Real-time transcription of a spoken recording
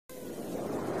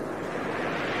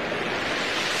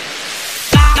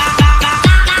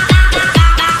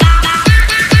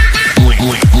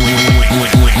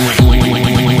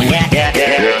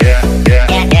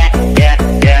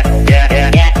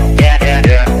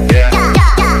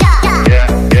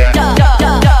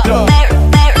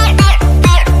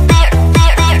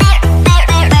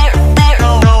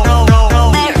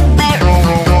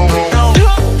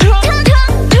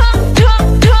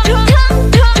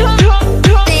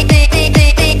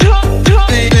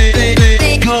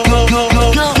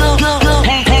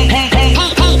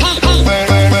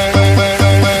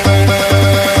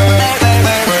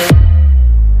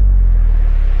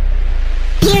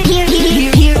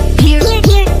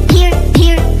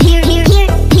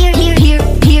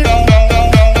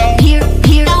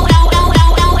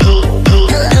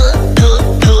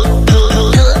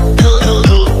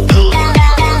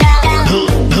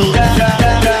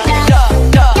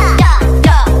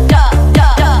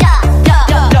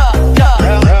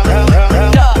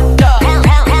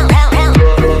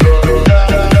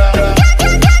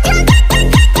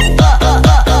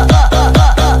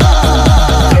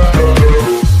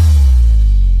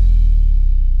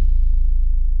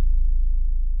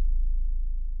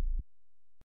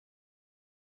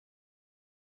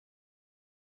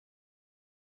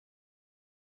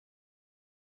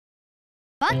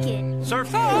Bucket.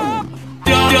 Surf up!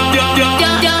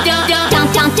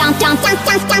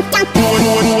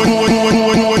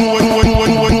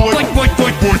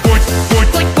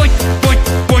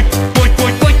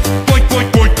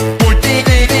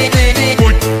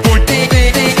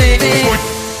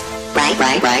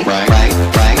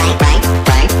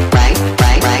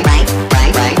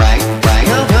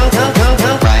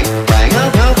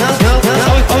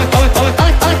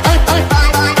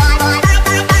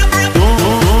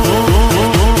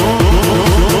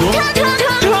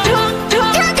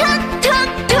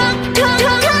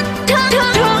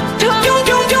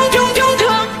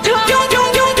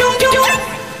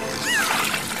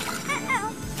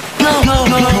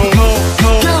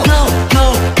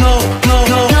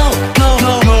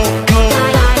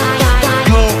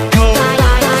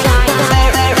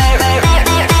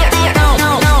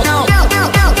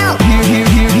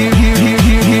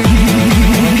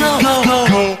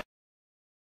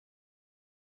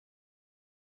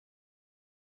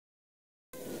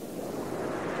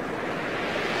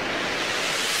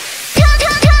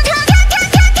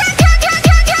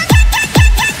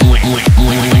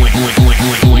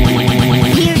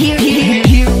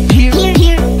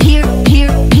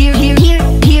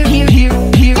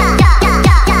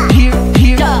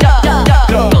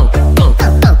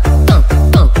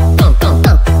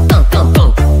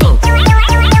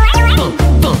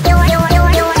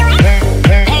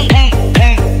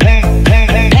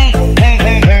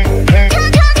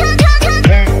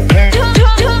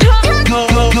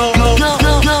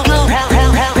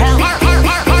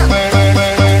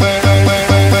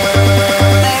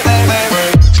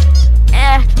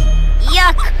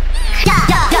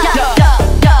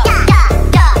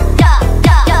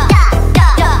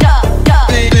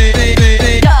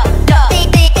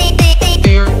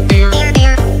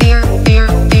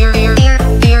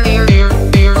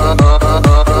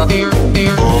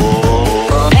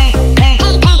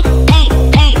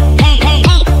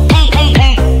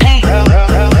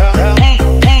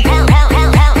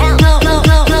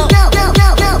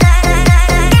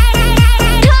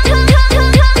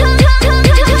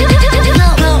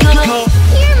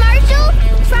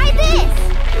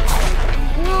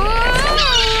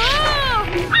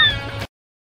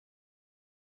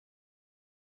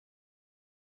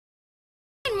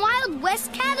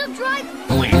 West Cattle Drive.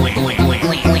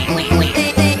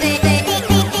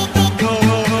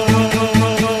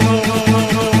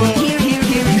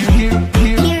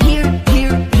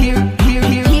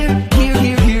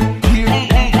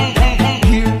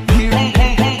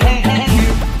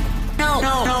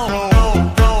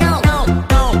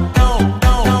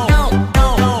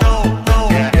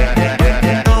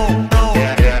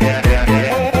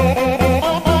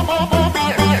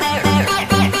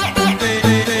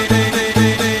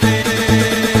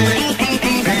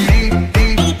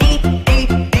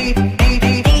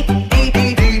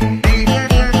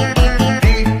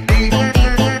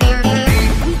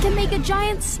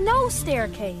 Snow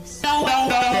staircase.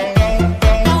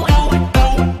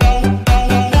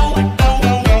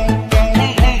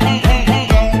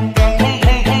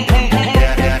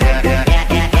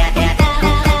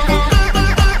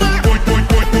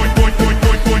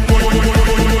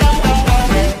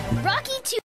 Rocky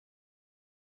 2.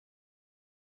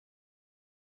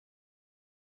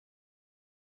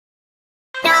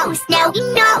 Now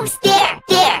you know, stare,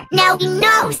 there. Now you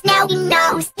know, now you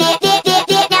know, stare, there, there,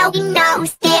 there. Now you know,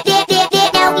 stare, there, there,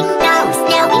 there. Now you know,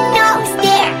 now you know,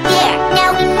 stare, there.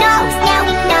 Now you know, now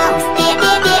you know, stare,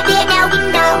 there, there, there. Now you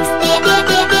know, stare, there,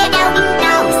 there, there. Now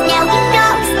you know, now you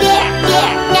know, stare,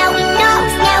 there. Now you know,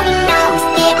 now you know,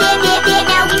 stare, there, there, there.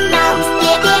 Now you know,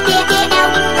 stare, there, there, there. Now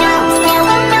you know, now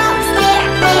you know, stare,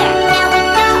 there. Now you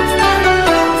know,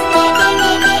 now you know, stare, there, there, there.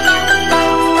 Now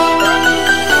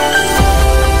you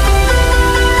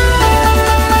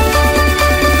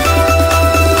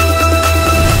know,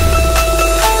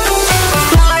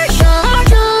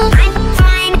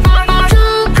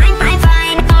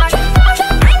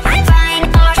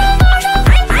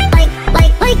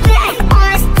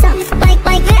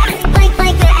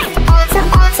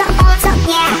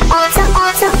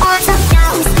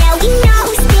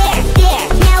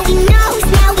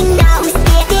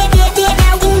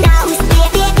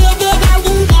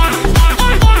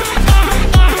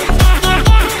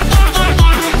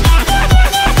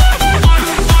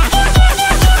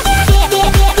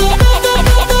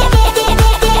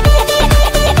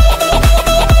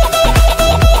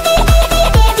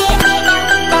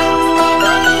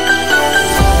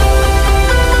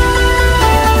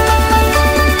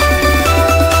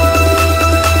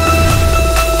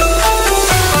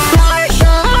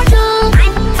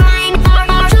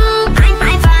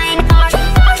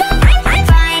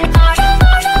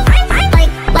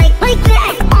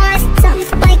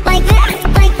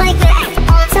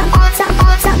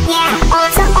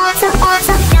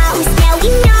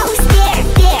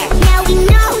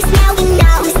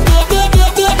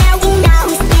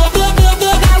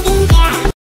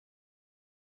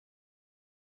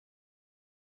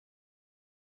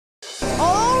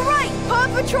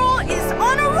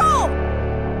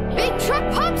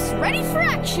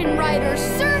 Ryder,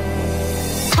 sir.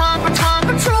 Paw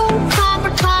Patrol, Paw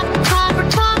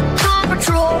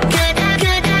Patrol. Good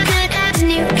as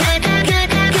new. Good.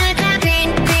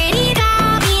 Pretty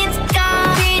Robins,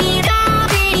 pretty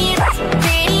Robins.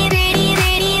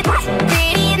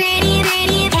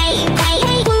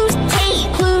 Hey, blues,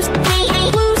 hey, blues, hey,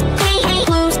 blues, hey,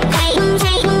 blues, hey, blues,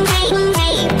 hey, blues, hey, blues,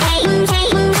 hey, blues, hey,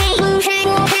 blues, hey, blues, hey,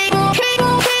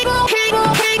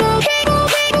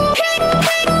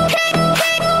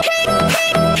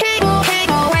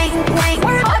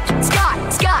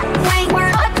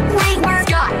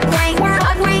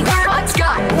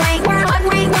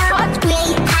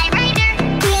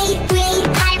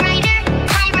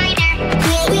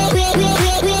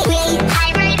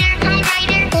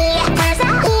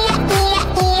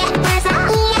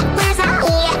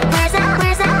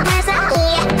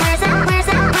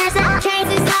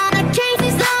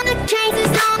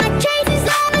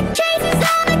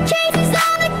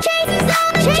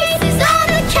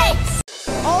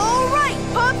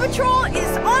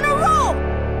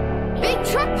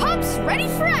 Ready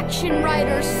for action,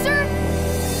 Ryder, sir.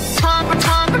 Paw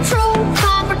Patrol,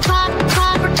 Paw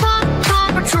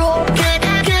Patrol. Good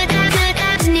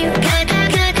as new. Good.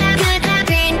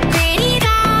 Pretty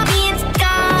Robins,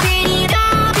 pretty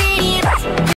Robins.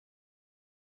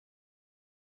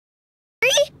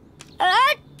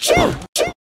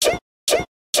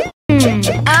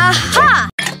 Aha!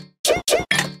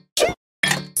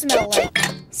 Smell like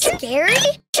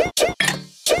scary?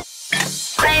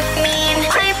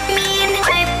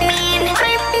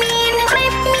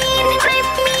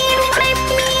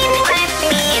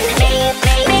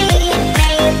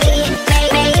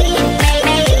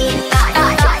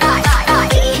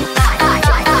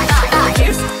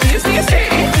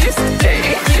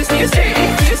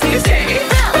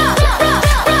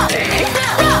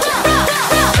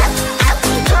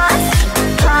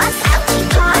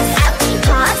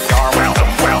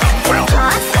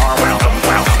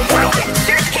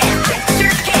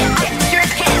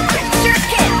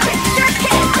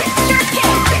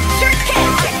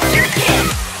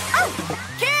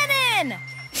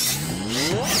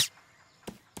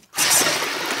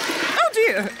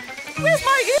 Where's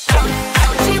my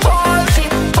Ouchie ball,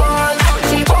 ouchie ball,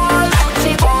 ouchie ball,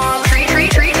 ouchie ball.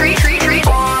 Treat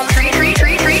ball,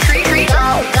 treat.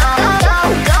 Go.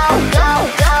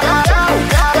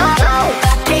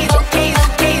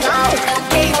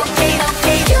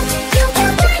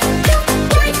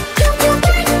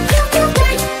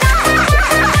 Okay,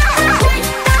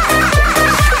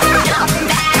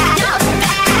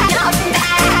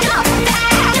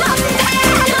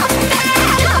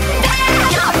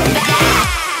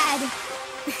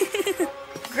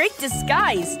 Great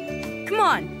disguise. Come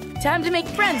on, time to make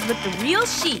friends with the real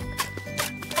sheep.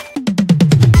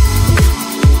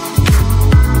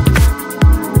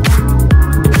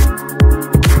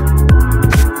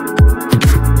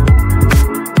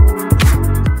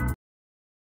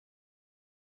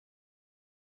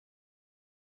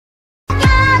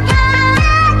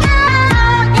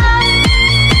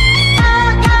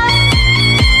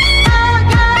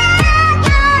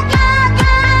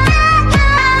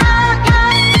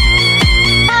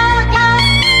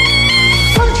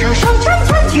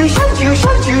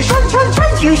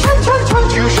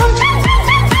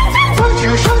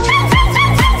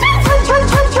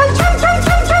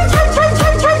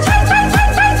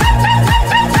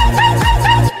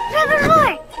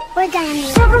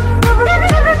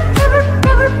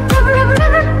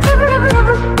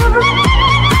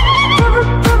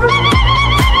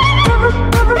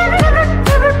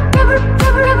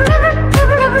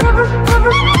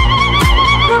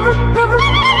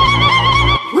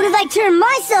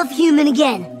 Human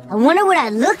again. I wonder what I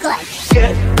look like.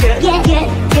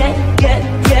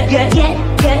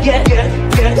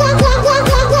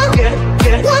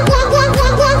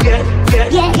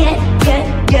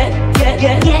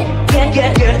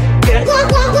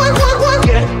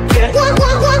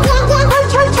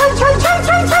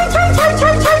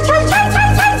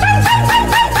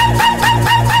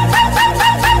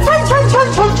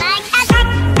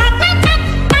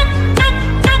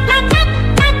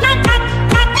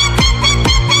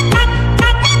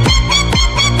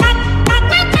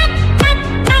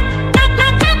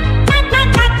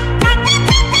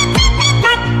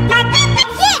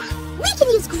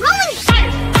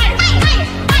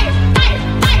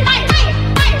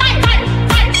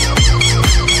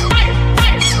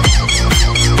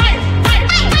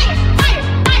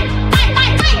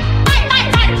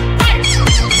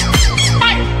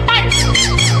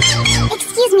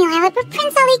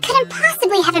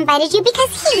 Invited you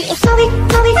because he is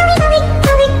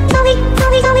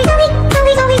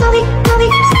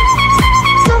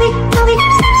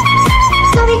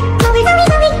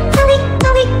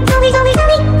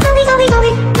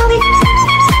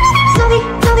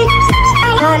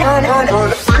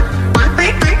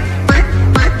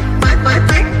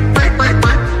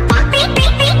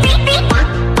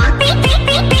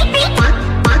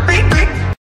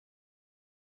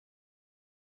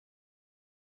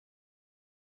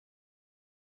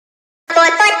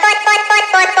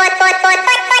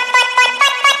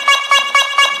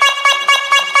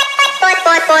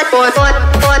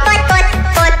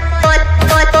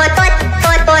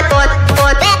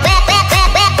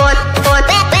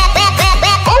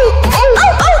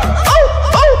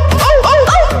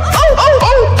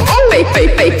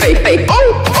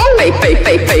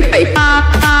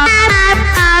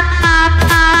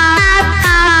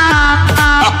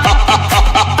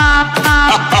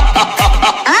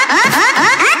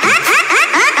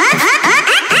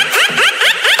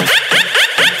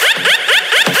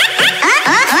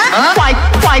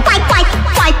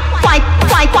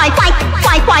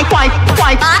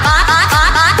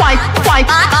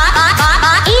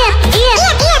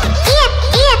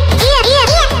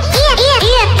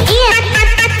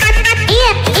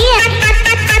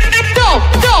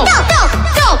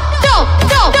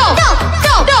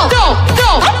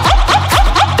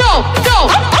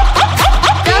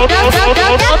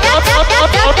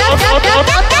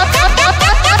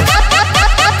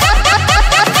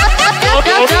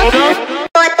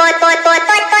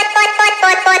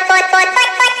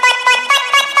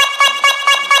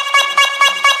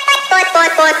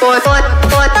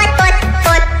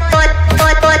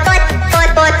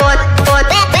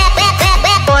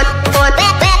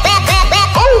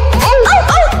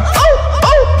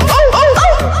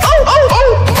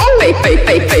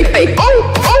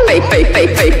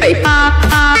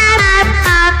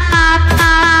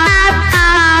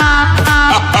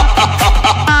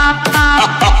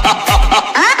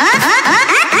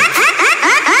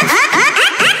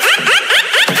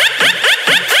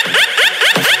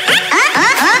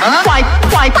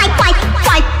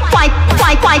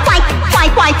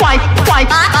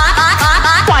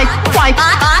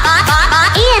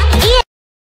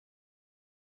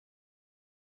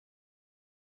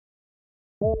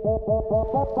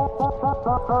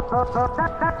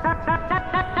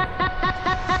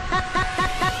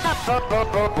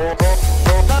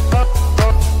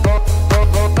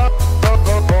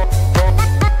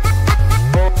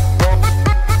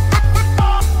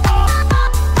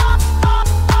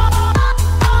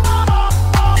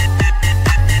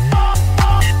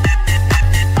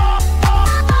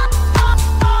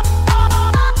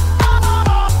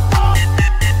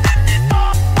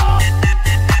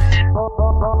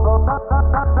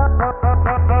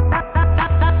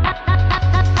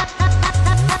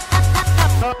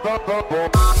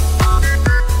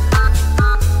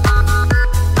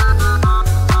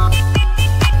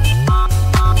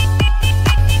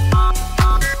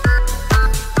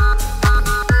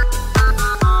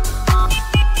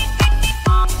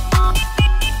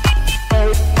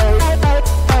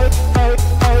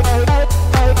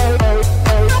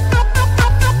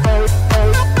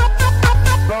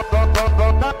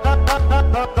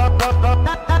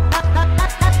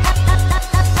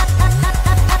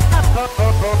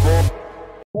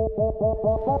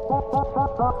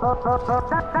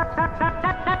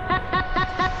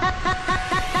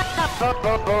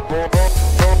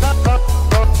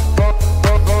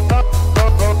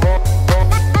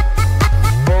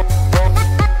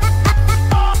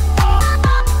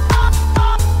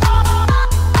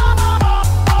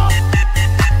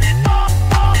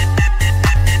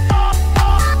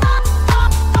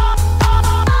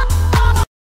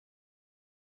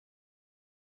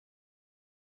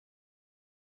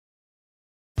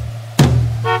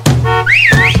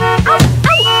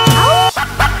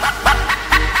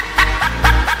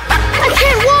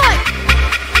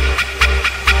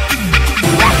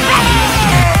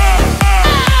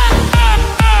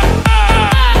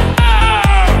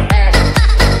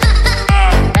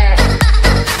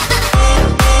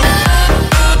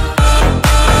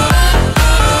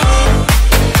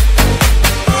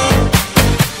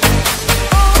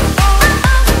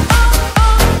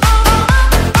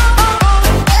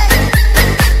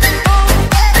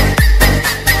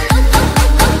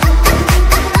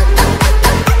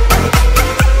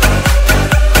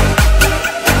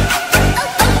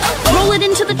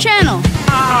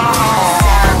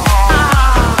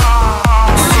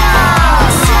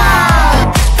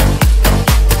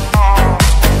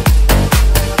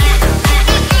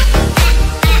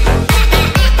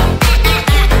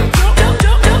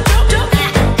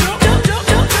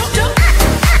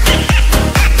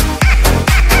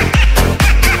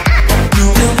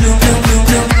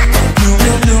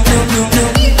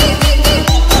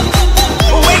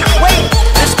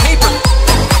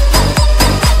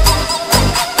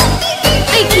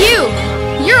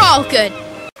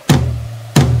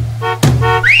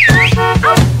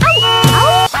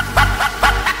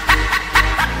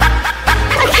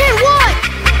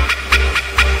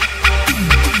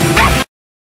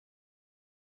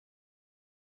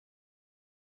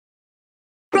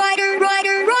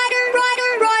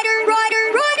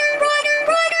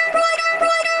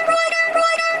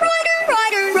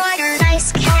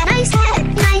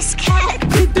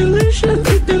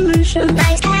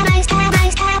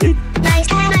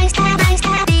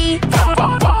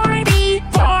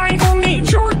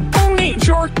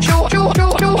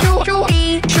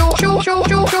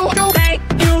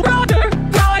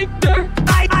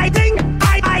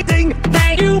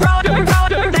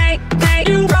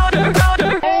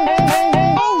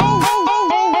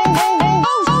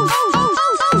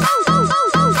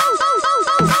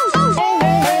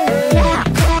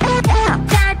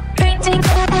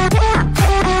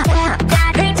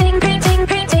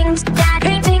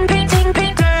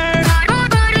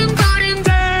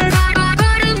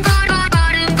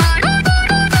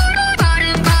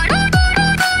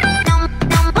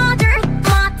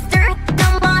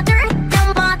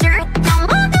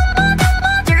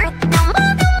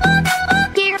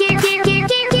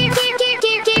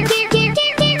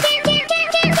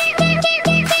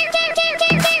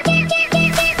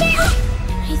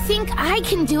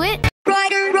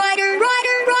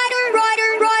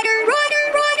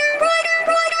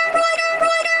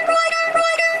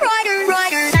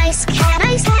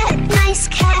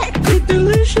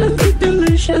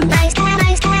should